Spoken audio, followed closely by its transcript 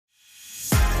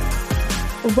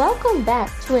Welcome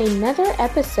back to another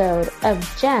episode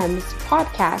of GEMS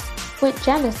podcast with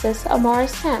Genesis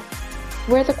Amaris Kemp,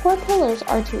 where the core pillars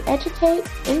are to educate,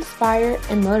 inspire,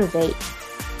 and motivate.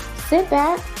 Sit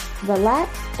back,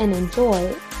 relax, and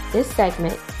enjoy this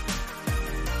segment.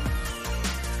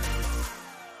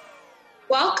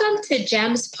 Welcome to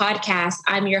GEMS podcast.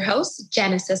 I'm your host,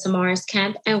 Genesis Amaris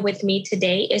Kemp, and with me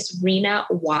today is Rena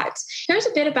Watts. Here's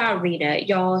a bit about Rena,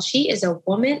 y'all. She is a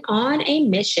woman on a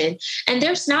mission, and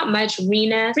there's not much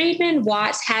Rena Friedman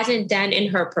Watts hasn't done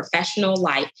in her professional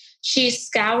life. She's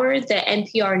scoured the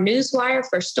NPR Newswire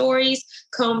for stories,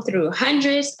 combed through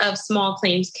hundreds of small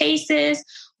claims cases,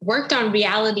 worked on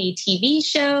reality TV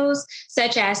shows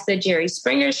such as The Jerry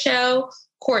Springer Show,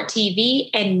 Court TV,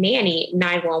 and Nanny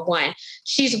 911.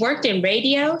 She's worked in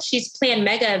radio. She's planned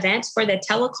mega events for the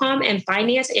telecom and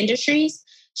finance industries.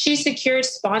 She secured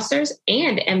sponsors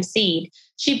and emceed.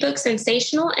 She booked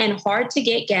sensational and hard to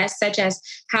get guests such as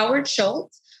Howard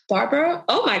Schultz, Barbara,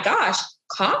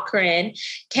 Cochran,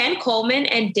 Ken Coleman,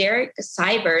 and Derek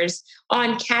Sivers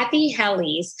on Kathy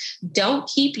Helly's Don't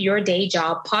Keep Your Day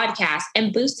Job podcast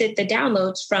and boosted the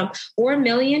downloads from 4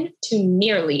 million to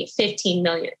nearly 15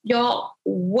 million. Y'all,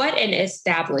 what an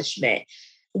establishment.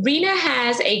 Rena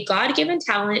has a God-given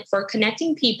talent for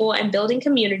connecting people and building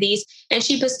communities, and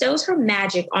she bestows her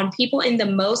magic on people in the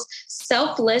most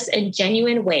selfless and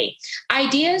genuine way.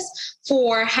 Ideas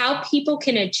for how people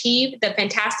can achieve the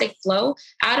fantastic flow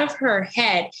out of her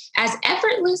head as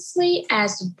effortlessly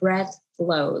as breath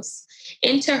flows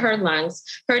into her lungs.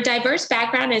 Her diverse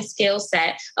background and skill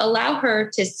set allow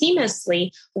her to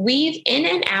seamlessly weave in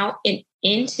and out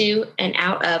into and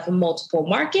out of multiple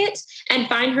markets and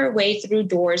find her way through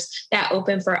doors that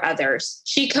open for others.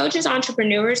 She coaches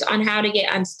entrepreneurs on how to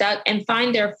get unstuck and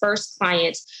find their first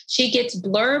clients. She gets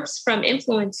blurbs from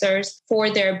influencers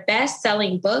for their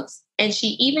best-selling books, and she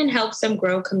even helps them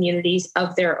grow communities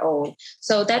of their own.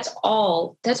 So that's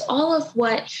all of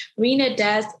what Rena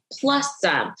does, plus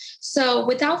some. So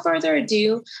without further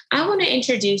ado, I want to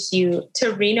introduce you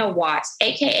to Rena Watts,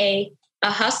 aka a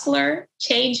hustler,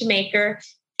 change maker,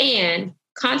 and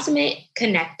consummate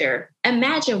connector.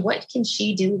 Imagine what can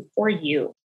she do for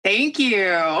you. Thank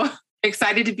you.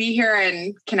 Excited to be here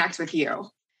and connect with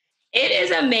you. It is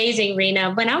amazing,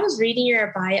 Rena. When I was reading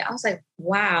your bio, I was like,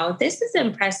 wow, this is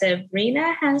impressive.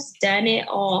 Rena has done it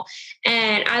all.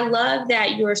 And I love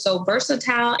that you're so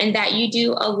versatile and that you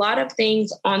do a lot of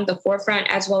things on the forefront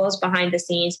as well as behind the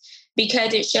scenes,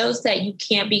 because it shows that you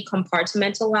can't be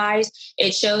compartmentalized.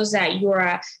 It shows that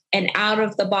you're an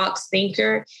out-of-the-box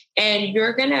thinker, and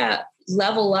you're going to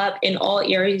level up in all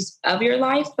areas of your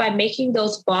life by making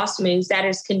those boss moves that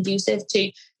is conducive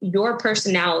to your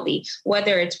personality,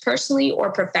 whether it's personally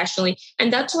or professionally.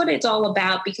 And that's what it's all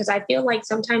about, because I feel like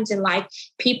sometimes in life,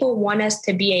 people want us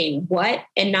to be a what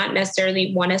and not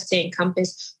necessarily want us to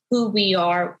encompass who we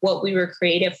are, what we were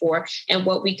created for, and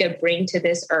what we could bring to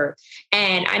this earth.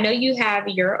 And I know you have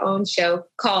your own show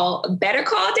called Better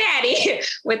Call Daddy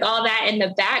with all that in the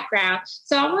background.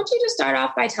 So I want you to start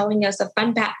off by telling us a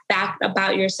fun fact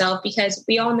about yourself, because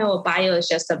we all know a bio is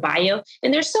just a bio.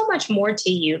 And there's so much more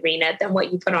to you, Rena, than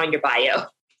what you put on your bio.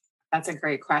 That's a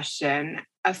great question.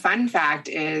 A fun fact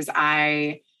is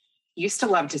I used to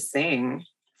love to sing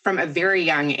from a very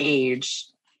young age.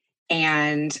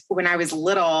 And when I was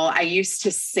little, I used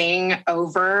to sing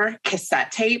over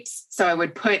cassette tapes. So I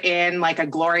would put in like a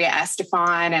Gloria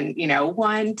Estefan and,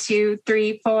 1, 2,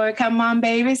 3, 4, come on,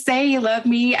 baby, say you love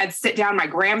me. I'd sit down my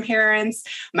grandparents,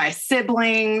 my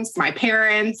siblings, my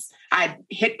parents. I'd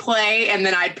hit play, and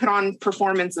then I'd put on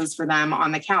performances for them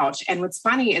on the couch. And what's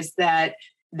funny is that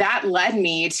led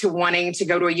me to wanting to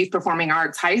go to a youth performing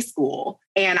arts high school.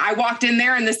 And I walked in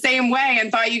there in the same way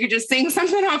and thought you could just sing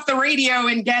something off the radio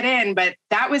and get in. But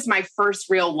that was my first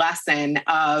real lesson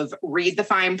of read the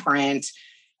fine print.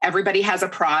 Everybody has a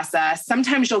process.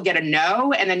 Sometimes you'll get a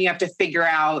no, and then you have to figure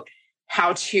out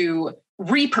how to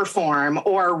re-perform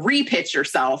or re-pitch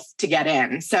yourself to get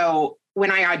in. So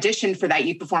when I auditioned for that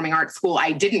youth performing arts school,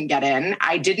 I didn't get in.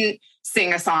 I didn't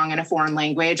sing a song in a foreign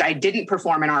language. I didn't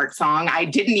perform an art song. I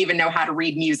didn't even know how to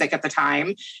read music at the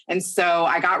time. And so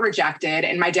I got rejected,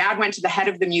 and my dad went to the head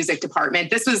of the music department.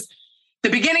 This was the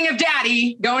beginning of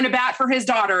Daddy going to bat for his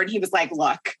daughter. And he was like,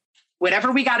 look,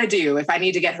 whatever we got to do, if I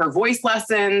need to get her voice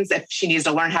lessons, if she needs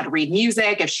to learn how to read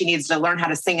music, if she needs to learn how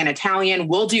to sing in Italian,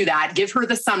 we'll do that. Give her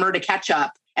the summer to catch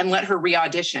up and let her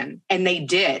re-audition. And they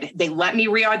did. They let me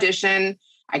re-audition.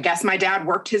 I guess my dad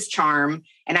worked his charm,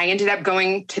 and I ended up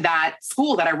going to that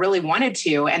school that I really wanted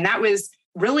to. And that was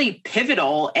really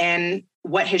pivotal in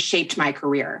what has shaped my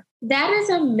career. That is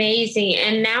amazing.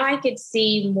 And now I could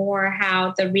see more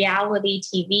how the reality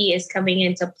TV is coming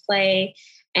into play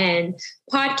and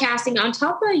podcasting on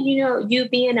top of, you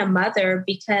being a mother,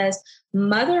 because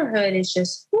motherhood is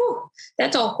just,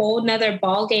 that's a whole nother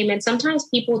ball game. And sometimes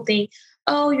people think,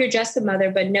 oh, you're just a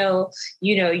mother, but no,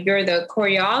 you're the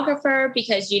choreographer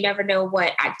because you never know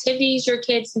what activities your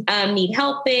kids need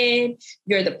help in.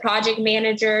 You're the project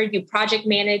manager. You project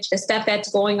manage the stuff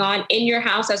that's going on in your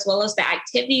house, as well as the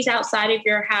activities outside of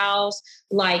your house.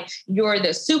 Like you're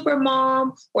the super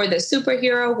mom or the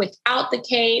superhero without the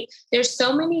cape. There's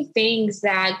so many things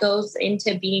that goes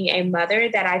into being a mother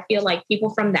that I feel like people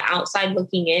from the outside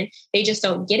looking in, they just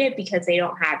don't get it because they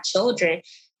don't have children.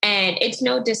 And it's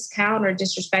no discount or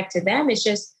disrespect to them. It's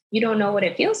just, you don't know what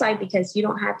it feels like because you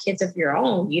don't have kids of your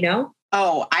own,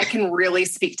 Oh, I can really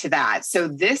speak to that. So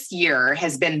this year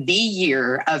has been the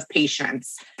year of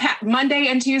patience. Monday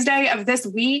and Tuesday of this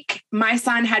week, my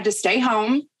son had to stay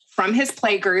home from his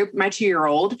play group, my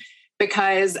 2-year-old,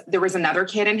 because there was another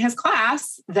kid in his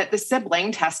class that the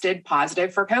sibling tested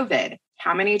positive for COVID.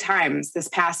 How many times this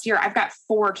past year? I've got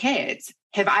 4 kids.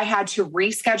 Have I had to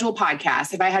reschedule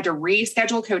podcasts? Have I had to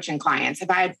reschedule coaching clients? Have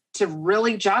I had to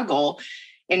really juggle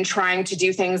in trying to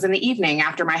do things in the evening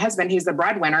after my husband, who's the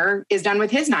breadwinner, is done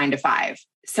with his 9 to 5?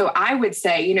 So I would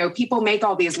say, people make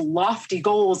all these lofty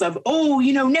goals of,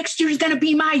 next year's going to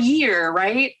be my year,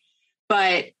 right?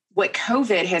 But what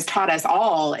COVID has taught us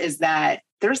all is that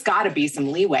there's got to be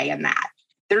some leeway in that.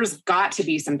 There's got to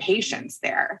be some patience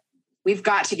there. We've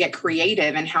got to get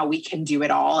creative in how we can do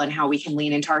it all and how we can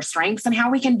lean into our strengths and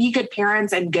how we can be good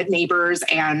parents and good neighbors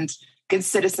and good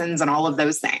citizens and all of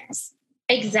those things.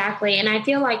 Exactly. And I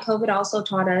feel like COVID also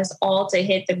taught us all to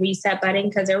hit the reset button,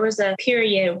 because there was a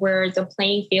period where the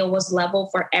playing field was level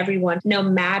for everyone, no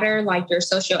matter like your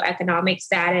socioeconomic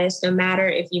status, no matter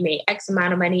if you made X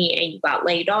amount of money and you got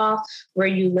laid off, where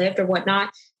you lived or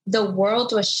whatnot. The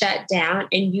world was shut down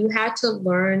and you had to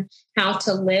learn how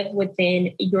to live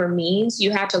within your means. You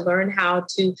had to learn how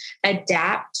to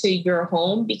adapt to your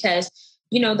home because,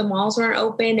 the malls weren't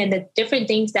open and the different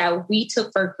things that we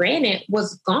took for granted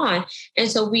was gone. And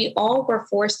so we all were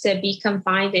forced to be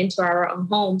confined into our own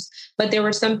homes. But there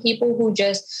were some people who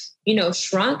just,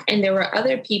 shrunk, and there were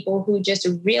other people who just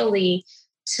really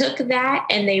took that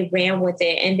and they ran with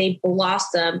it and they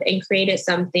blossomed and created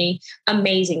something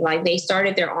amazing. Like they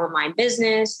started their online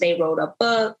business, they wrote a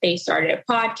book, they started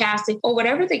podcasting, or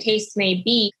whatever the case may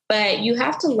be. But you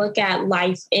have to look at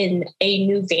life in a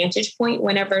new vantage point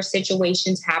whenever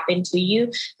situations happen to you,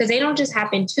 because they don't just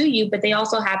happen to you, but they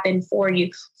also happen for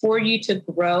you to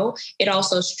grow. It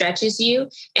also stretches you.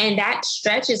 And that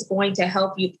stretch is going to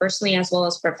help you personally as well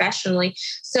as professionally.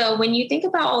 So when you think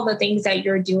about all the things that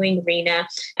you're doing, Rena,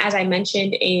 as I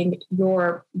mentioned in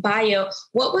your bio,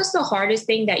 what was the hardest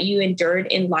thing that you endured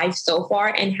in life so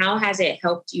far? And how has it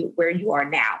helped you where you are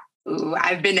now? Ooh,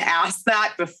 I've been asked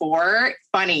that before.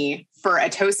 Funny, for a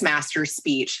Toastmasters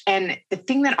speech. And the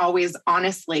thing that always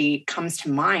honestly comes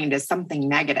to mind is something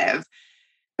negative,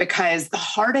 because the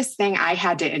hardest thing I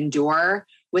had to endure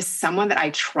was someone that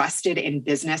I trusted in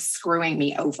business screwing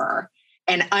me over.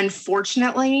 And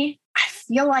unfortunately, I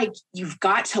feel like you've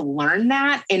got to learn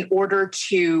that in order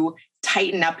to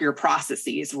tighten up your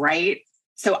processes, right?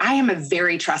 So I am a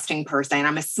very trusting person.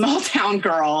 I'm a small town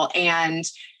girl, and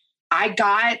I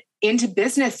got into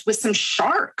business with some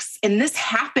sharks. And this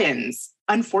happens,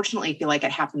 unfortunately, I feel like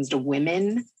it happens to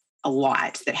women a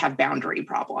lot that have boundary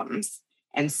problems.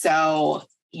 And so,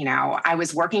 I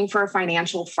was working for a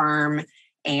financial firm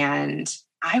and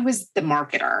I was the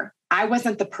marketer. I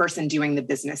wasn't the person doing the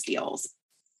business deals.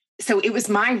 So it was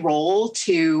my role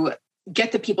to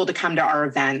get the people to come to our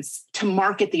events, to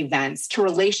market the events, to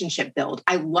relationship build.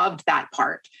 I loved that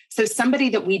part. So somebody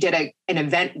that we did an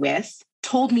event with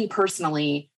told me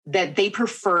personally that they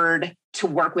preferred to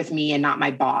work with me and not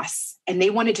my boss. And they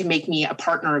wanted to make me a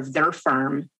partner of their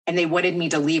firm. And they wanted me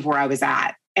to leave where I was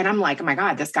at. And I'm like, oh my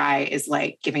God, this guy is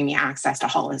like giving me access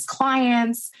to all his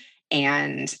clients.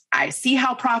 And I see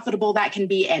how profitable that can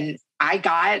be. And I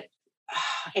got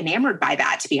enamored by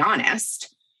that, to be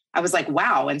honest. I was like,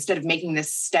 wow, instead of making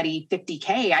this steady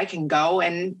 50K, I can go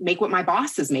and make what my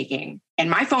boss is making. And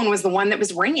my phone was the one that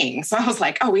was ringing. So I was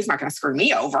like, oh, he's not going to screw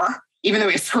me over, even though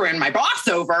he's screwing my boss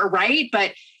over, right?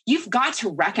 But you've got to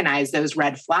recognize those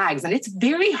red flags. And it's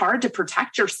very hard to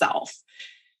protect yourself.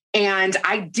 And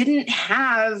I didn't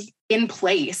have in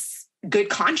place good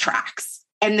contracts.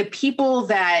 And the people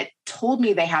that told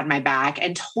me they had my back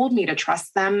and told me to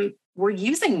trust them were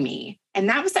using me. And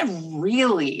that was a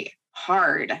really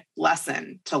hard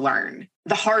lesson to learn,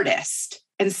 the hardest.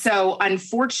 And so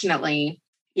unfortunately,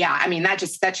 Yeah. I mean, that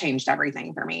changed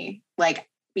everything for me. Like,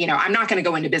 I'm not going to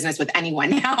go into business with anyone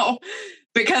now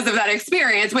because of that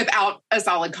experience without a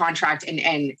solid contract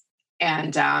and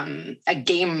a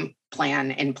game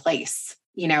plan in place,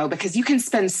 because you can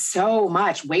spend so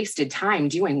much wasted time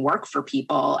doing work for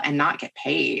people and not get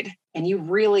paid. And you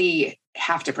really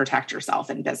have to protect yourself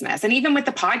in business. And even with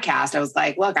the podcast, I was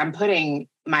like, look, I'm putting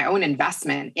my own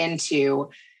investment into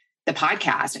the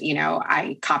podcast.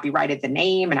 I copyrighted the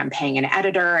name and I'm paying an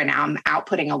editor and I'm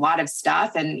outputting a lot of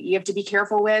stuff. And you have to be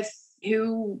careful with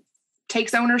who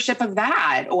takes ownership of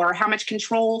that or how much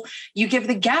control you give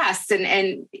the guests.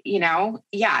 And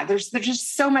there's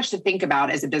just so much to think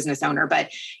about as a business owner, but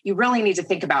you really need to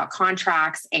think about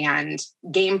contracts and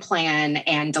game plan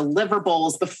and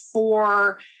deliverables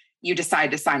before you decide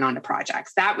to sign on to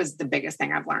projects. That was the biggest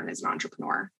thing I've learned as an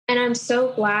entrepreneur. And I'm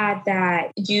so glad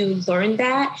that you learned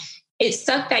that. It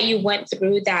sucked that you went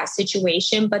through that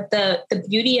situation, but the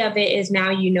beauty of it is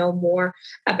now you know more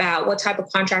about what type of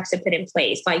contracts to put in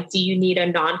place. Like, do you need a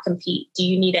non-compete? Do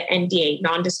you need an NDA,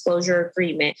 non-disclosure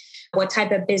agreement? What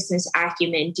type of business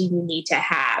acumen do you need to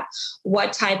have?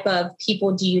 What type of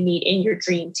people do you need in your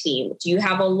dream team? Do you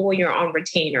have a lawyer on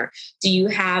retainer? Do you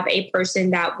have a person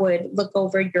that would look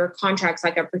over your contracts,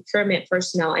 like a procurement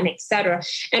personnel, and et cetera?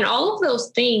 And all of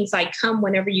those things come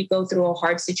whenever you go through a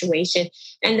hard situation.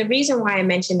 And the reason why I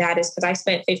mentioned that is because I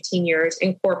spent 15 years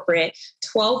in corporate,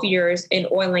 12 years in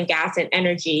oil and gas and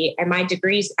energy, and my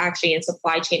degree is actually in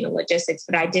supply chain and logistics,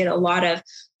 but I did a lot of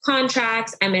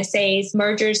contracts, MSAs,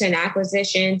 mergers and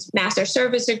acquisitions, master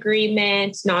service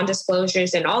agreements,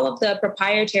 non-disclosures, and all of the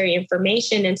proprietary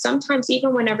information. And sometimes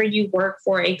even whenever you work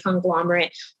for a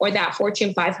conglomerate or that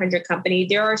Fortune 500 company,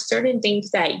 there are certain things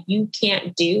that you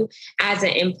can't do as an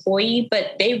employee,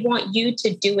 but they want you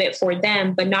to do it for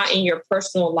them, but not in your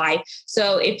personal life.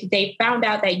 So if they found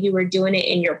out that you were doing it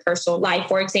in your personal life,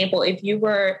 for example, if you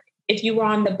were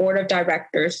on the board of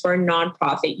directors for a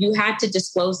nonprofit, you had to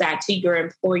disclose that to your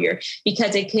employer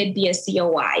because it could be a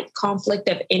COI, conflict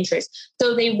of interest.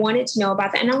 So they wanted to know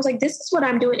about that. And I was like, this is what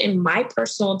I'm doing in my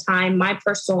personal time, my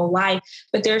personal life.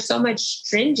 But there's so much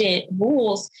stringent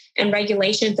rules and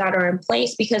regulations that are in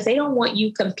place because they don't want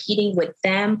you competing with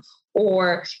them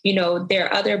or,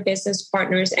 their other business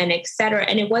partners and et cetera.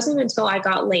 And it wasn't until I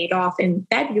got laid off in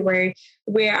February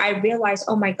where I realized,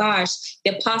 oh my gosh,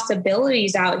 the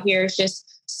possibilities out here is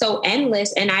just so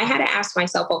endless. And I had to ask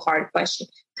myself a hard question.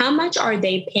 How much are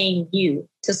they paying you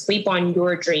to sleep on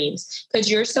your dreams? Because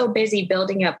you're so busy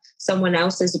building up someone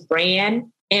else's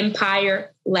brand,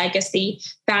 empire, legacy,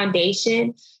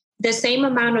 foundation. The same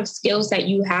amount of skills that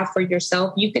you have for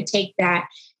yourself, you could take that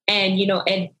and,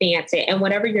 advance it. And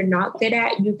whatever you're not good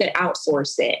at, you could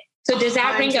outsource it. So does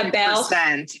that ring a bell?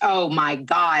 Oh my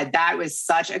God, that was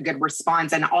such a good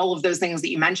response. And all of those things that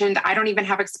you mentioned, I don't even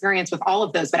have experience with all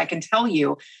of those, but I can tell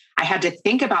you, I had to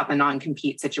think about the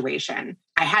non-compete situation.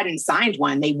 I hadn't signed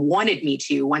one. They wanted me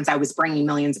to once I was bringing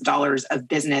millions of dollars of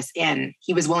business in.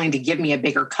 He was willing to give me a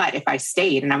bigger cut if I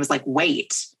stayed. And I was like,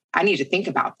 wait, I need to think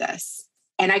about this.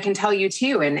 And I can tell you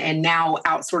too, and now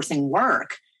outsourcing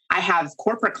work, I have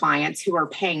corporate clients who are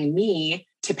paying me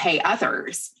to pay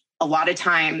others. A lot of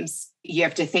times you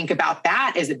have to think about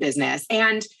that as a business.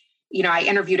 And, I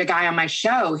interviewed a guy on my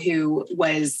show who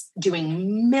was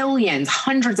doing millions,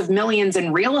 hundreds of millions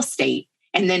in real estate.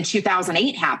 And then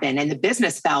 2008 happened and the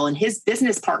business fell and his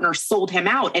business partner sold him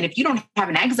out. And if you don't have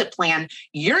an exit plan,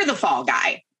 you're the fall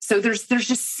guy. So there's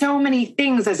just so many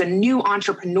things as a new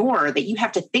entrepreneur that you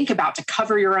have to think about to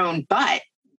cover your own butt.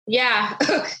 Yeah.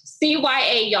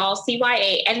 CYA, y'all,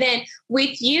 CYA. And then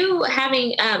with you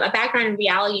having a background in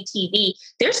reality TV,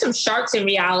 there's some sharks in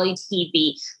reality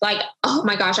TV. Like, oh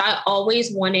my gosh, I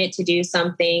always wanted to do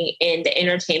something in the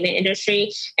entertainment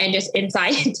industry. And just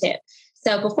inside tip.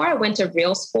 So before I went to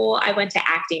real school, I went to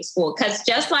acting school because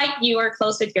just like you were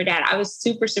close with your dad, I was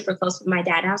super, super close with my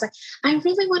dad. And I was like, I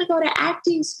really want to go to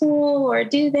acting school or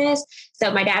do this.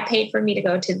 So my dad paid for me to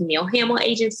go to the Neil Hamill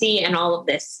agency and all of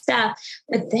this stuff.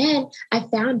 But then I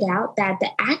found out that the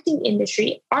acting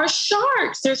industry are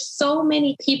sharks. There's so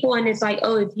many people. And it's like,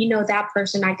 oh, if you know that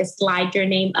person, I could slide your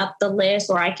name up the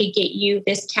list or I could get you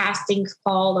this casting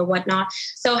call or whatnot.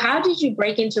 So how did you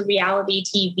break into reality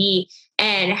TV?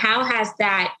 And how has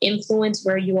that influenced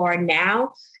where you are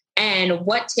now? And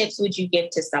what tips would you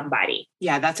give to somebody?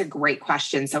 Yeah, that's a great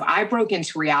question. So I broke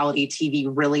into reality TV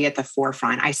really at the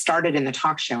forefront. I started in the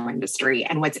talk show industry.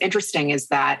 And what's interesting is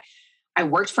that I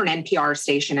worked for an NPR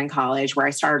station in college where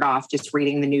I started off just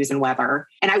reading the news and weather.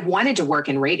 And I wanted to work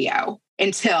in radio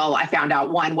until I found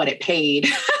out, one, what it paid.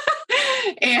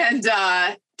 And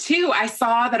two, I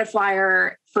saw that a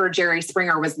flyer for Jerry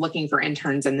Springer was looking for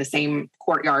interns in the same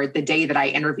courtyard the day that I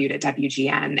interviewed at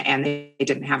WGN, and they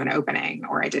didn't have an opening,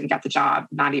 or I didn't get the job.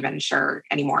 Not even sure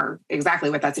anymore exactly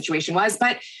what that situation was,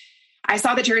 but I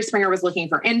saw that Jerry Springer was looking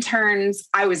for interns.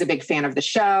 I was a big fan of the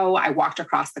show. I walked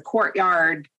across the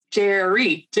courtyard.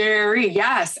 Jerry,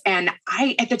 yes. And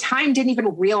I, at the time, didn't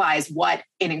even realize what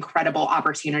an incredible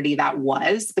opportunity that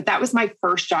was. But that was my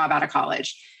first job out of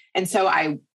college. And so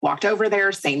I walked over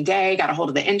there same day, got a hold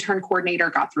of the intern coordinator,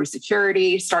 got through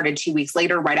security, started 2 weeks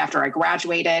later, right after I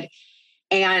graduated.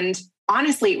 And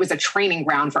honestly, it was a training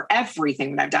ground for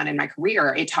everything that I've done in my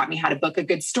career. It taught me how to book a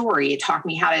good story. It taught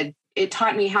me how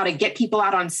to get people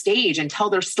out on stage and tell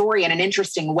their story in an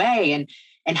interesting way,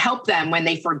 and help them when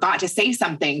they forgot to say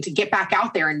something to get back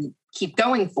out there and keep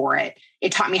going for it.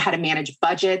 It taught me how to manage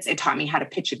budgets. It taught me how to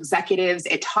pitch executives.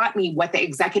 It taught me what the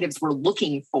executives were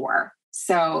looking for.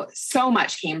 So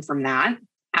much came from that.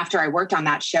 After I worked on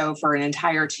that show for an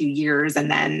entire 2 years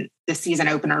and then the season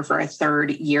opener for a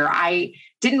third year, I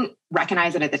didn't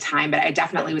recognize it at the time, but I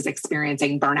definitely was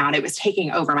experiencing burnout. It was taking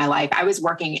over my life. I was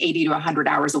working 80 to 100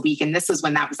 hours a week, and this was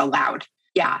when that was allowed.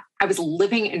 Yeah, I was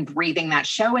living and breathing that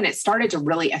show, and it started to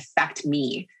really affect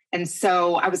me. And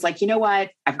so I was like, you know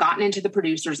what? I've gotten into the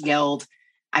Producers Guild.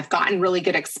 I've gotten really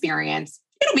good experience.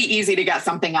 It'll be easy to get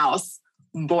something else.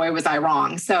 Boy, was I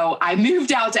wrong. So I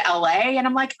moved out to LA, and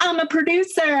I'm like, I'm a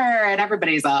producer, and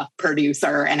everybody's a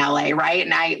producer in LA, right?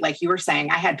 And I, like you were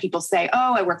saying, I had people say,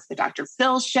 oh, I work for the Dr.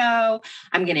 Phil show.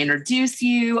 I'm going to introduce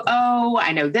you. Oh,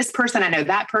 I know this person. I know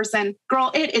that person.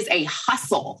 Girl, it is a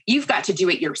hustle. You've got to do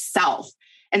it yourself.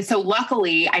 And so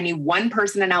luckily I knew one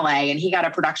person in LA, and he got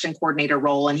a production coordinator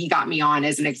role, and he got me on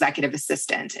as an executive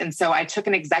assistant. And so I took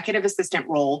an executive assistant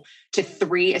role to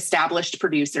 3 established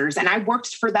producers, and I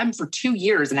worked for them for 2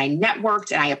 years, and I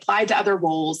networked and I applied to other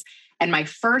roles. And my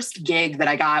first gig that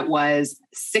I got was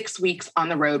 6 weeks on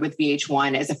the road with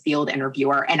VH1 as a field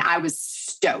interviewer. And I was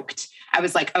stoked. I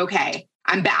was like, okay,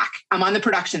 I'm back. I'm on the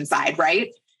production side,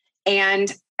 right?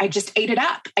 And I just ate it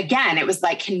up. Again, it was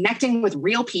like connecting with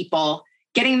real people,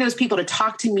 getting those people to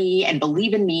talk to me and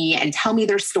believe in me and tell me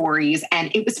their stories.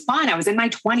 And it was fun. I was in my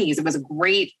 20s. It was a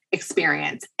great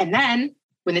experience. And then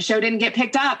when the show didn't get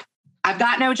picked up, I've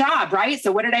got no job, right?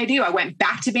 So what did I do? I went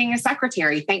back to being a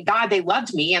secretary. Thank God they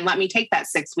loved me and let me take that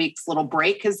 6 weeks little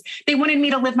break, because they wanted me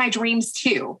to live my dreams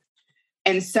too.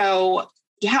 And so,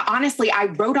 yeah, honestly, I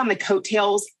rode on the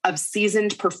coattails of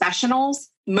seasoned professionals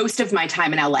most of my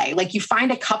time in LA. Like, you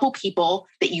find a couple people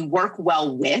that you work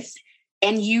well with,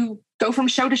 and you go from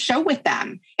show to show with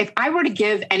them. If I were to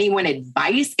give anyone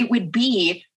advice, it would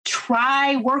be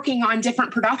try working on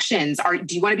different productions.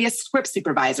 Do you want to be a script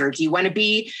supervisor? Do you want to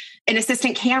be an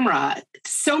assistant camera?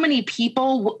 So many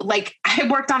people, like, I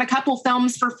worked on a couple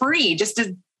films for free just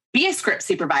to be a script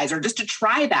supervisor, just to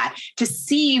try that, to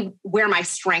see where my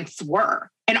strengths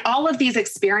were. And all of these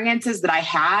experiences that I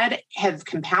had have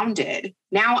compounded.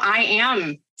 Now I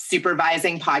am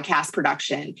supervising podcast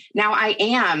production. Now I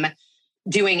am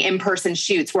doing in-person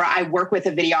shoots where I work with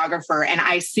a videographer and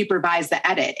I supervise the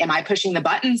edit. Am I pushing the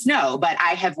buttons? No, but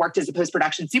I have worked as a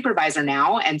post-production supervisor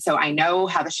now. And so I know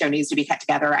how the show needs to be cut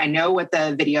together. I know what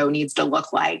the video needs to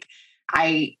look like.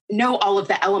 I know all of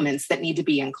the elements that need to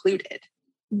be included.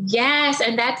 Yes.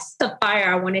 And that's the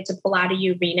fire I wanted to pull out of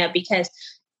you, Rena, because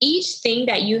each thing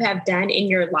that you have done in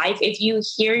your life, if you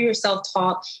hear yourself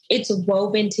talk, it's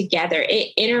woven together.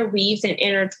 It interweaves and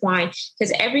intertwines,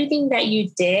 because everything that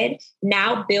you did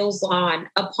now builds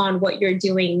upon what you're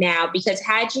doing now. Because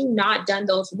had you not done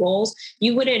those roles,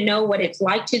 you wouldn't know what it's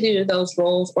like to do those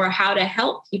roles or how to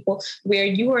help people, where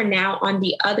you are now on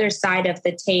the other side of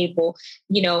the table,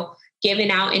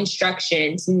 giving out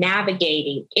instructions,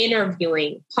 navigating,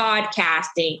 interviewing,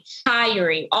 podcasting,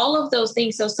 hiring, all of those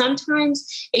things. So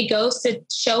sometimes it goes to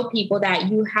show people that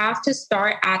you have to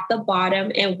start at the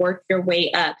bottom and work your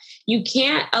way up. You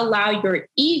can't allow your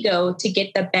ego to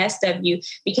get the best of you,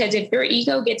 because if your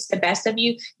ego gets the best of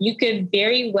you, you could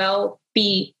very well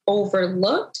be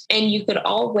overlooked, and you could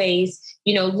always,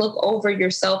 look over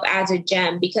yourself as a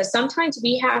gem, because sometimes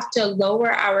we have to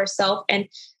lower ourselves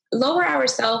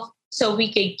so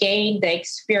we could gain the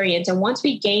experience. And once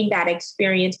we gain that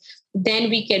experience, then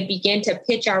we could begin to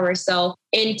pitch ourselves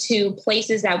into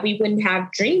places that we wouldn't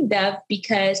have dreamed of,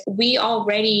 because we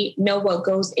already know what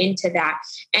goes into that.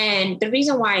 And the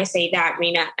reason why I say that,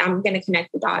 Rena, I'm going to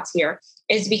connect the dots here,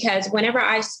 is because whenever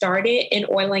I started in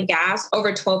oil and gas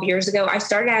over 12 years ago, I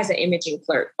started as an imaging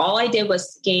clerk. All I did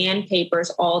was scan papers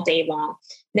all day long.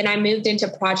 Then I moved into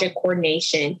project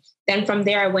coordination. Then from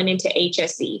there, I went into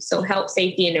HSE, so health,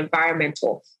 safety, and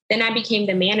environmental. Then I became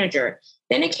the manager.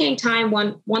 Then it came time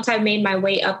once I made my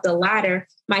way up the ladder,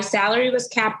 my salary was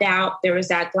capped out. There was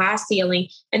that glass ceiling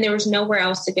and there was nowhere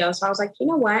else to go. So I was like, you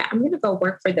know what? I'm going to go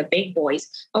work for the big boys,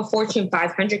 a Fortune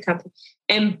 500 company.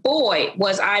 And boy,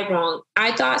 was I wrong.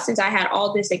 I thought since I had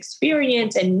all this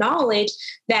experience and knowledge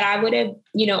that I would have,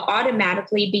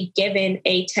 automatically be given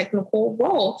a technical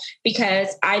role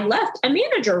because I left a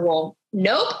manager role.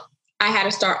 Nope. I had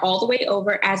to start all the way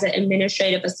over as an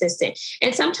administrative assistant.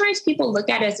 And sometimes people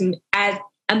look at us as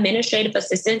administrative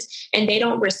assistants and they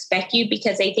don't respect you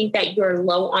because they think that you're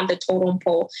low on the totem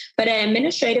pole. But an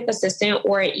administrative assistant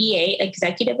or an EA,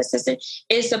 executive assistant,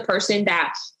 is the person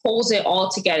that holds it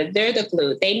all together. They're the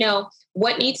glue. They know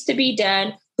what needs to be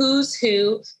done, who's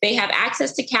who. They have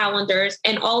access to calendars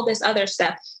and all this other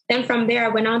stuff. Then from there, I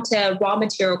went on to raw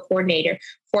material coordinator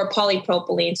for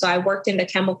polypropylene. So I worked in the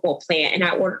chemical plant and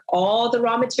I ordered all the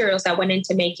raw materials that went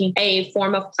into making a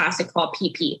form of plastic called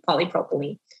PP,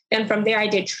 polypropylene. Then from there, I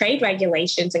did trade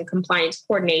regulations and compliance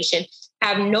coordination. I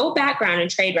have no background in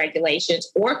trade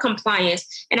regulations or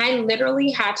compliance. And I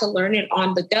literally had to learn it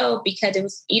on the go because it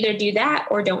was either do that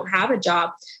or don't have a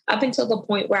job up until the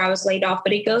point where I was laid off.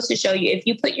 But it goes to show you, if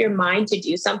you put your mind to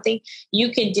do something,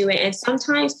 you can do it. And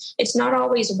sometimes it's not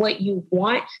always what you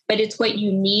want, but it's what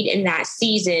you need in that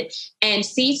season. And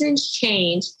seasons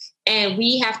change and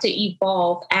we have to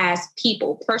evolve as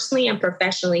people, personally and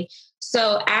professionally.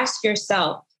 So ask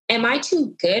yourself, am I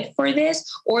too good for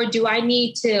this? Or do I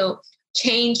need to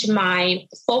change my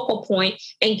focal point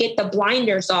and get the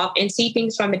blinders off and see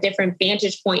things from a different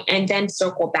vantage point and then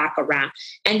circle back around?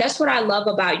 And that's what I love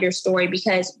about your story,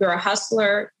 because you're a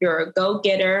hustler, you're a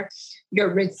go-getter,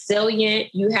 you're resilient,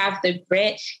 you have the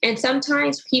grit. And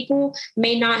sometimes people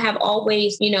may not have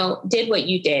always, did what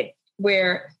you did,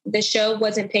 where the show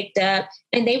wasn't picked up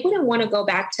and they wouldn't want to go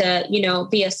back to,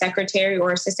 be a secretary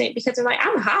or assistant because they're like,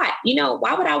 I'm hot.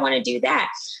 Why would I want to do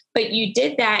that? But you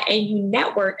did that and you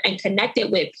networked and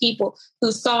connected with people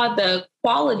who saw the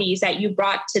qualities that you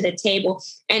brought to the table,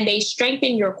 and they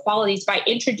strengthened your qualities by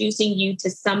introducing you to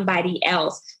somebody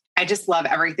else. I just love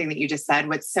everything that you just said.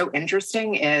 What's so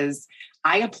interesting is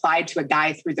I applied to a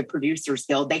guy through the Producers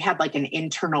Guild. They had like an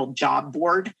internal job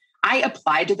board. I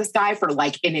applied to this guy for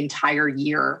like an entire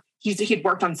year. He'd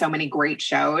worked on so many great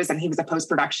shows and he was a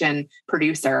post-production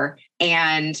producer.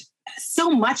 And so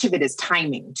much of it is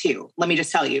timing too. Let me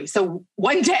just tell you. So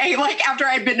one day, like after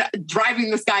I'd been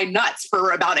driving this guy nuts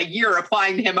for about a year,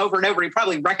 applying to him over and over, he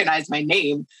probably recognized my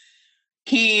name.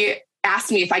 He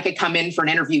asked me if I could come in for an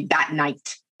interview that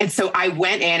night. And so I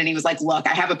went in and he was like, look,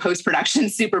 I have a post-production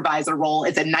supervisor role.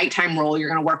 It's a nighttime role. You're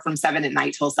going to work from 7 at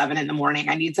night till 7 in the morning.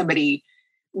 I need somebody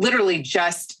literally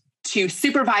just to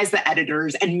supervise the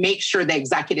editors and make sure the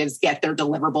executives get their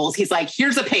deliverables. He's like,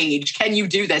 here's a page. Can you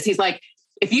do this? He's like,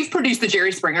 if you've produced the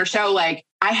Jerry Springer show, like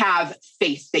I have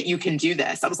faith that you can do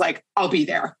this. I was like, I'll be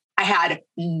there. I had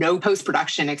no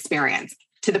post-production experience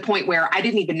to the point where I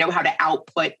didn't even know how to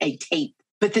output a tape.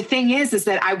 But the thing is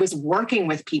that I was working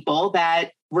with people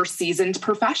that were seasoned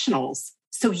professionals.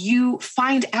 So you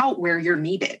find out where you're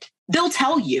needed. They'll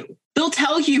tell you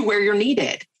where you're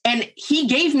needed. And he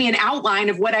gave me an outline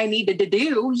of what I needed to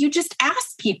do. You just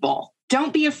ask people.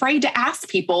 Don't be afraid to ask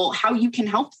people how you can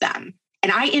help them.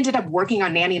 And I ended up working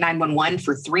on Nanny 911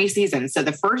 for 3 seasons. So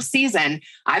the first season,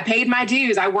 I paid my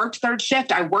dues. I worked third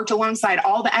shift. I worked alongside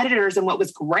all the editors. And what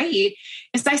was great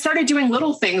is I started doing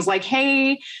little things like,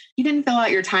 hey, you didn't fill out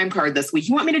your time card this week.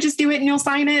 You want me to just do it and you'll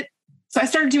sign it? So I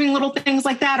started doing little things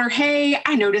like that. Or, hey,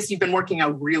 I noticed you've been working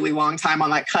a really long time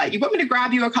on that cut. You want me to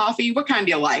grab you a coffee? What kind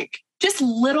do you like? Just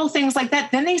little things like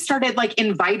that. Then they started like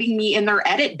inviting me in their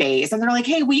edit bays. And they're like,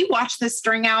 hey, will you watch this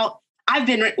string out? I've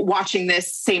been watching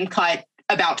this same cut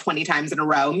about 20 times in a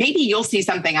row. Maybe you'll see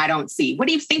something I don't see. What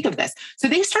do you think of this? So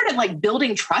they started like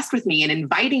building trust with me and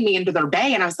inviting me into their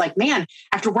bay. And I was like, man,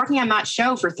 after working on that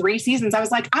show for 3 seasons, I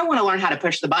was like, I want to learn how to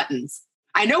push the buttons.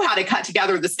 I know how to cut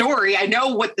together the story. I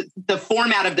know what the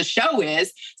format of the show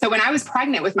is. So when I was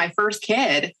pregnant with my first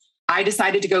kid, I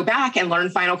decided to go back and learn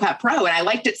Final Cut Pro. And I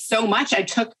liked it so much, I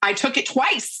took it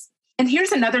twice. And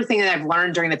here's another thing that I've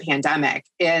learned during the pandemic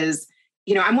is,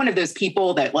 I'm one of those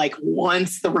people that like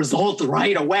wants the result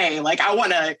right away. Like I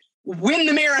want to win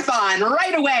the marathon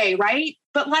right away, right?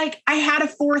 But like I had a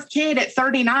 4th kid at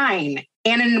 39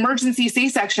 and an emergency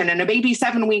C-section and a baby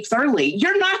 7 weeks early.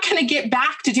 You're not going to get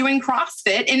back to doing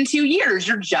CrossFit in 2 years.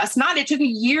 You're just not. It took a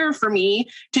year for me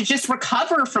to just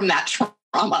recover from that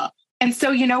trauma. And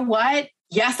so, you know what?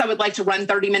 Yes, I would like to run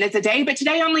 30 minutes a day, but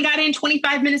today I only got in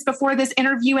 25 minutes before this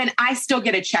interview and I still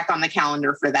get a check on the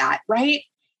calendar for that, right?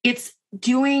 It's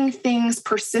doing things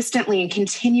persistently and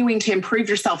continuing to improve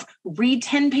yourself, read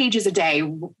 10 pages a day,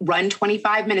 run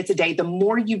 25 minutes a day. The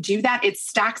more you do that, it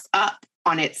stacks up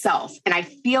on itself. And I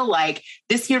feel like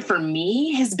this year for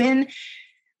me has been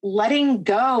letting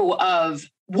go of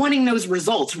wanting those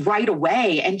results right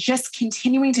away and just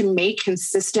continuing to make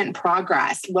consistent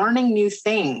progress, learning new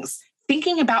things,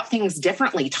 thinking about things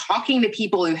differently, talking to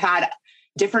people who had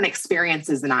different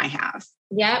experiences than I have.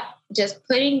 Yep. Just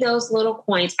putting those little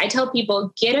coins. I tell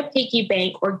people, get a piggy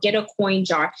bank or get a coin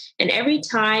jar. And every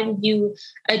time you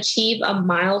achieve a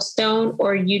milestone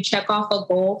or you check off a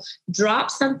goal,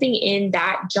 drop something in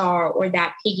that jar or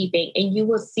that piggy bank, and you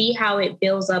will see how it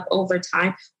builds up over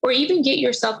time. Or even get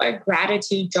yourself a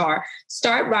gratitude jar.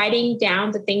 Start writing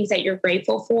down the things that you're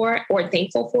grateful for or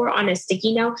thankful for on a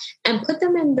sticky note and put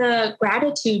them in the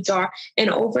gratitude jar. And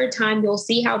over time, you'll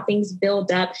see how things build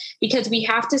up, because we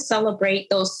have to celebrate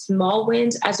those small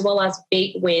wins as well as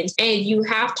big wins. And you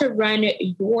have to run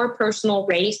your personal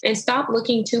race and stop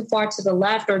looking too far to the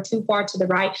left or too far to the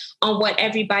right on what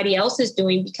everybody else is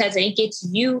doing, because it gets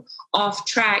you off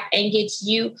track and gets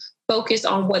you focus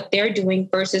on what they're doing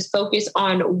versus focus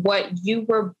on what you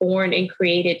were born and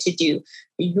created to do.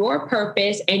 Your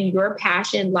purpose and your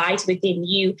passion lies within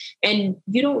you, and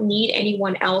you don't need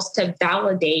anyone else to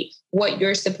validate what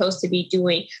you're supposed to be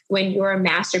doing when you're a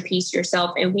masterpiece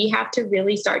yourself. And we have to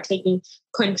really start taking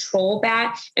control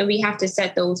back, and we have to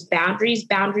set those boundaries.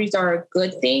 Boundaries are a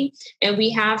good thing, and we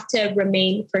have to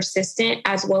remain persistent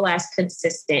as well as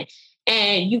consistent.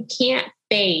 And you can't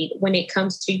fade when it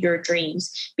comes to your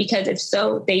dreams, because if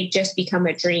so, they just become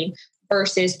a dream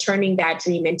versus turning that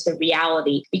dream into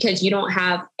reality, because you don't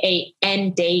have an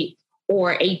end date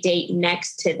or a date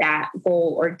next to that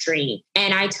goal or dream.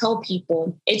 And I tell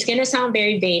people, it's going to sound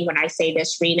very vain when I say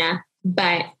this, Rena,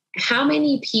 but how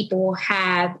many people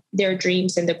have their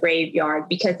dreams in the graveyard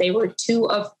because they were too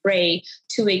afraid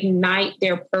to ignite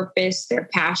their purpose, their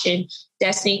passion,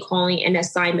 destiny, calling, and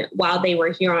assignment while they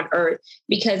were here on earth,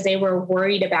 because they were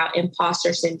worried about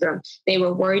imposter syndrome. They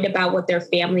were worried about what their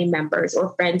family members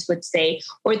or friends would say,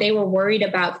 or they were worried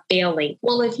about failing.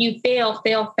 Well, if you fail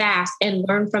fast and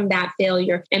learn from that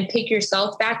failure and pick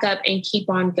yourself back up and keep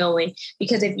on going.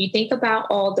 Because if you think about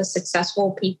all the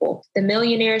successful people, the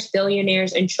millionaires,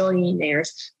 billionaires, and trillionaires,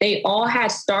 they all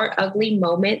had start ugly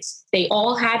moments. They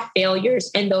all had failures,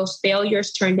 and those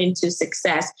failures turned into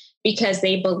success, because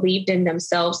they believed in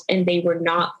themselves and they were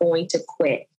not going to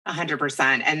quit.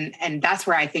 100%. And that's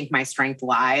where I think my strength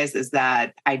lies, is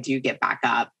that I do get back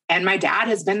up. And my dad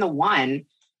has been the one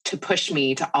to push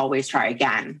me to always try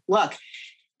again. Look,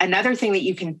 another thing that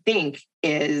you can think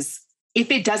is, if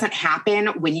it doesn't happen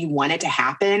when you want it to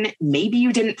happen, maybe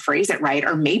you didn't phrase it right,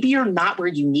 or maybe you're not where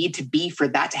you need to be for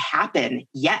that to happen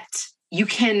yet. You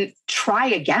can try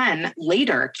again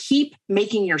later. Keep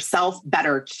making yourself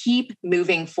better. Keep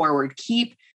moving forward.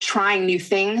 Keep trying new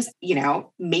things. You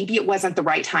know, maybe it wasn't the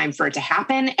right time for it to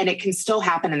happen, and it can still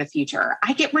happen in the future.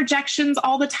 I get rejections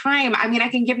all the time. I mean, I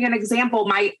can give you an example.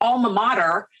 My alma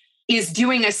mater is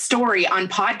doing a story on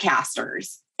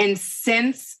podcasters. And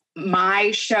since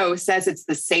my show says it's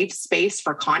the safe space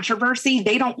for controversy,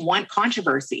 they don't want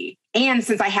controversy. And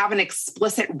since I have an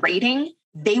explicit rating,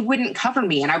 they wouldn't cover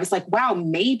me. And I was like, wow,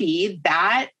 maybe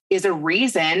that is a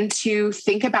reason to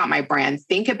think about my brand,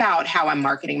 think about how I'm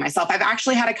marketing myself. I've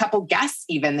actually had a couple guests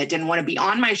even that didn't want to be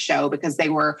on my show because they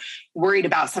were worried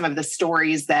about some of the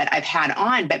stories that I've had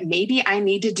on, but maybe I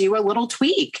need to do a little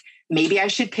tweak. Maybe I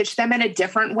should pitch them in a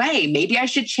different way. Maybe I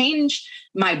should change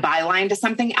my byline to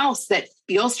something else that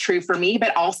feels true for me,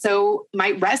 but also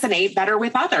might resonate better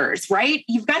with others, right?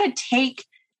 You've got to take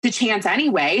the chance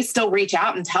anyway, still reach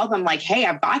out and tell them like, hey,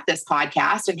 I've got this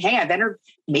podcast, and hey,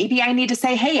 maybe I need to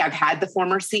say, hey, I've had the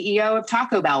former CEO of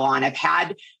Taco Bell on. I've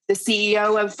had the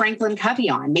CEO of Franklin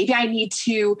Covey on. Maybe I need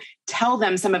to tell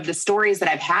them some of the stories that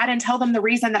I've had and tell them the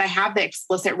reason that I have the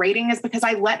explicit rating is because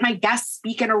I let my guests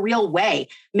speak in a real way.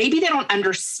 Maybe they don't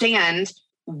understand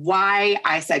why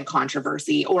I said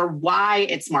controversy or why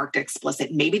it's marked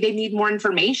explicit. Maybe they need more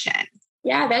information.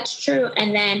 Yeah, that's true.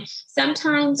 And then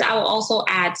sometimes I will also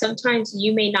add, sometimes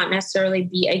you may not necessarily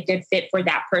be a good fit for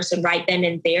that person right then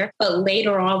and there, but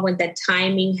later on when the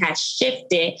timing has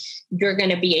shifted, you're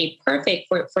going to be a perfect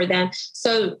fit for them.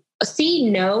 So see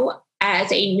no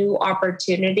as a new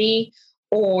opportunity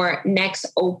or next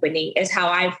opening is how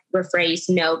I rephrase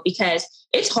no, because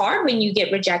it's hard when you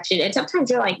get rejection. And sometimes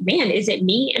you're like, man, is it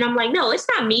me? And I'm like, no, it's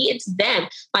not me. It's them.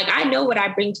 Like, I know what I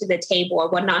bring to the table or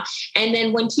whatnot. And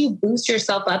then once you boost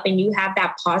yourself up and you have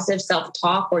that positive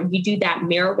self-talk or you do that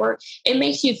mirror work, it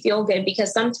makes you feel good,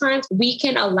 because sometimes we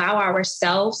can allow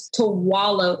ourselves to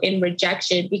wallow in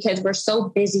rejection because we're so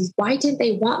busy. Why didn't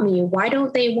they want me? Why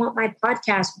don't they want my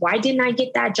podcast? Why didn't I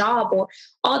get that job? Or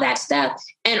all that stuff.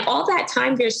 And all that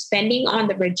time you're spending on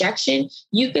the rejection,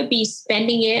 you could be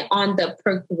spending it on the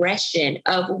progression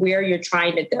of where you're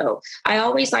trying to go. I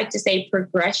always like to say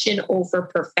progression over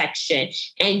perfection.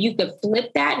 And you could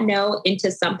flip that no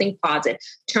into something positive,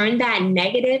 turn that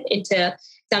negative into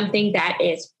something that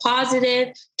is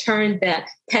positive, turn the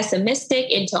pessimistic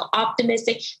into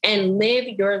optimistic, and live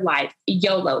your life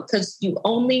YOLO, because you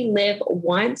only live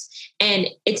once and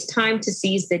it's time to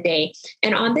seize the day.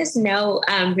 And on this note,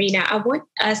 Rena, I want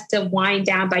us to wind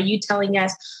down by you telling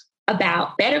us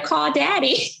about Better Call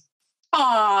Daddy.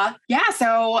 Yeah.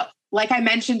 So like I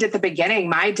mentioned at the beginning,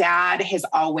 my dad has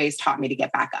always taught me to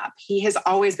get back up. He has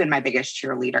always been my biggest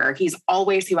cheerleader. He's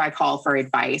always who I call for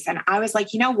advice. And I was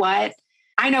like, you know what?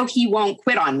 I know he won't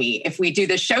quit on me if we do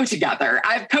this show together.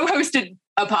 I've co-hosted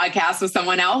a podcast with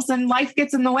someone else and life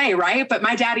gets in the way, right? But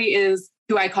my daddy is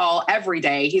who I call every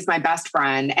day. He's my best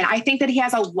friend. And I think that he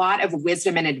has a lot of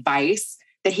wisdom and advice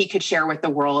that he could share with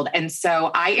the world. And so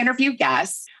I interview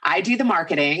guests. I do the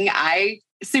marketing. I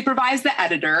supervise the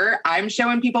editor. I'm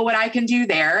showing people what I can do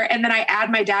there. And then I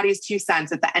add my daddy's 2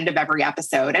 cents at the end of every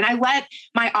episode. And I let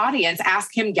my audience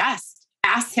ask him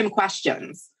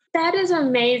questions. That is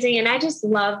amazing. And I just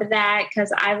love that,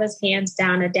 because I was hands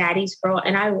down a daddy's girl.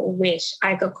 And I wish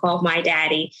I could call my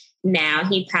daddy now.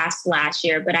 He passed last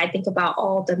year, but I think about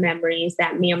all the memories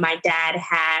that me and my dad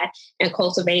had and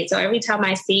cultivate. So every time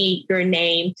I see your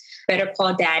name, Better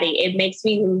Call Daddy, it makes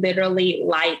me literally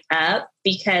light up,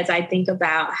 because I think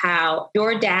about how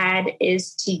your dad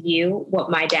is to you what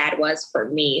my dad was for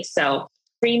me. So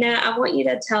Rena, I want you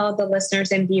to tell the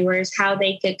listeners and viewers how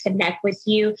they could connect with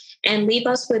you and leave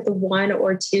us with 1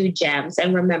 or 2 gems.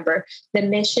 And remember, the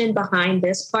mission behind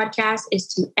this podcast is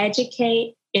to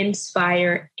educate,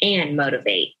 inspire, and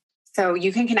motivate. So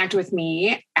you can connect with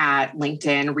me at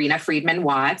LinkedIn, Rena Friedman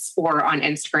Watts, or on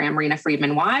Instagram, Rena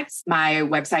Friedman Watts. My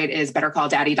website is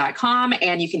bettercalldaddy.com,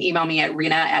 and you can email me at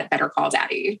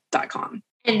rena@bettercalldaddy.com.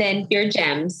 And then your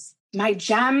gems. My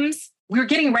gems. We're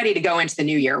getting ready to go into the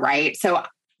new year, right? So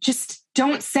just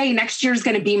don't say next year is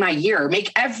going to be my year.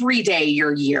 Make every day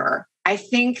your year. I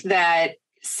think that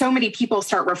so many people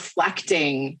start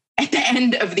reflecting at the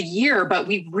end of the year, but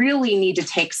we really need to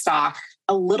take stock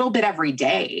a little bit every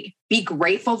day. Be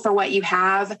grateful for what you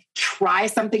have. Try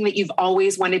something that you've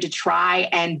always wanted to try,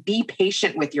 and be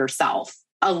patient with yourself.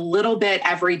 A little bit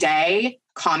every day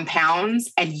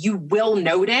compounds, and you will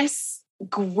notice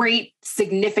great,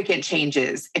 significant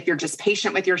changes if you're just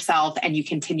patient with yourself and you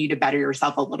continue to better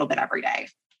yourself a little bit every day.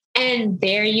 And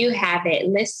there you have it,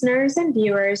 listeners and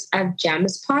viewers of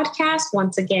GEMS Podcast.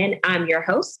 Once again, I'm your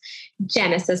host,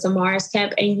 Genesis Amaris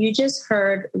Kemp, and you just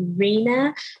heard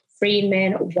Rena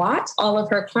Friedman Watts. All of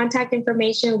her contact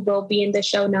information will be in the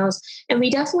show notes. And we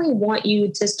definitely want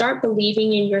you to start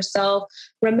believing in yourself.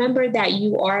 Remember that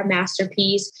you are a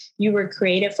masterpiece. You were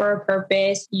created for a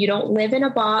purpose. You don't live in a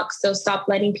box, so stop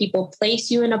letting people place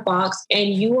you in a box.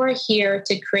 And you are here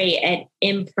to create an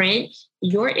imprint.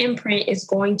 Your imprint is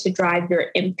going to drive your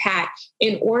impact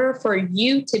in order for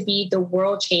you to be the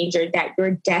world changer that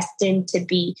you're destined to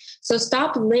be. So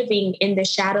stop living in the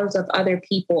shadows of other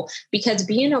people, because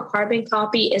being a carbon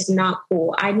copy is not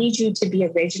cool. I need you to be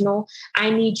original.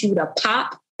 I need you to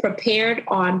pop, prepared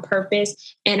on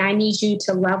purpose, and I need you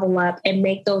to level up and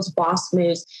make those boss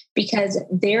moves, because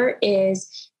there is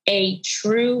a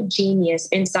true genius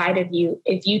inside of you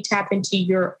if you tap into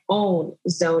your own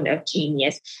zone of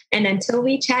genius. And until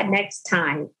we chat next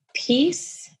time,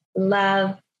 peace,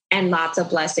 love, and lots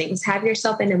of blessings. Have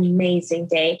yourself an amazing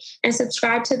day and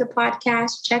subscribe to the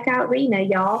podcast. Check out Rena,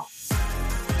 y'all.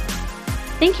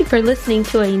 Thank you for listening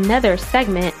to another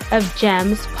segment of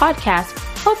GEMS Podcast.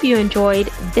 Hope you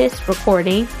enjoyed this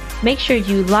recording. Make sure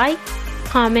you like,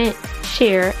 comment,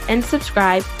 share, and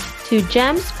subscribe to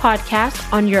GEMS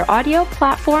Podcast on your audio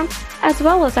platform, as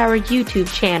well as our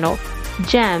YouTube channel,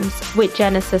 GEMS with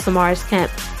Genesis Amaris Kemp.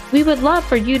 We would love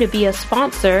for you to be a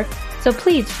sponsor, so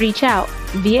please reach out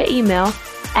via email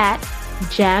at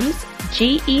GEMS,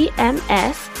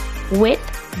 GEMS, with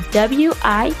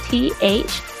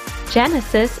WITH,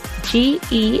 Genesis,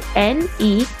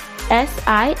 GENESIS,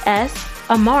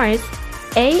 Amaris,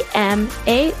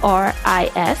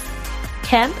 AMARIS,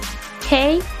 Kemp,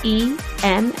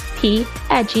 KEMP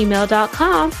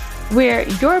 @gmail.com. where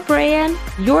your brand,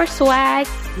 your swag,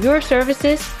 your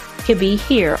services can be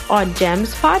here on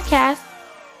Gems Podcast.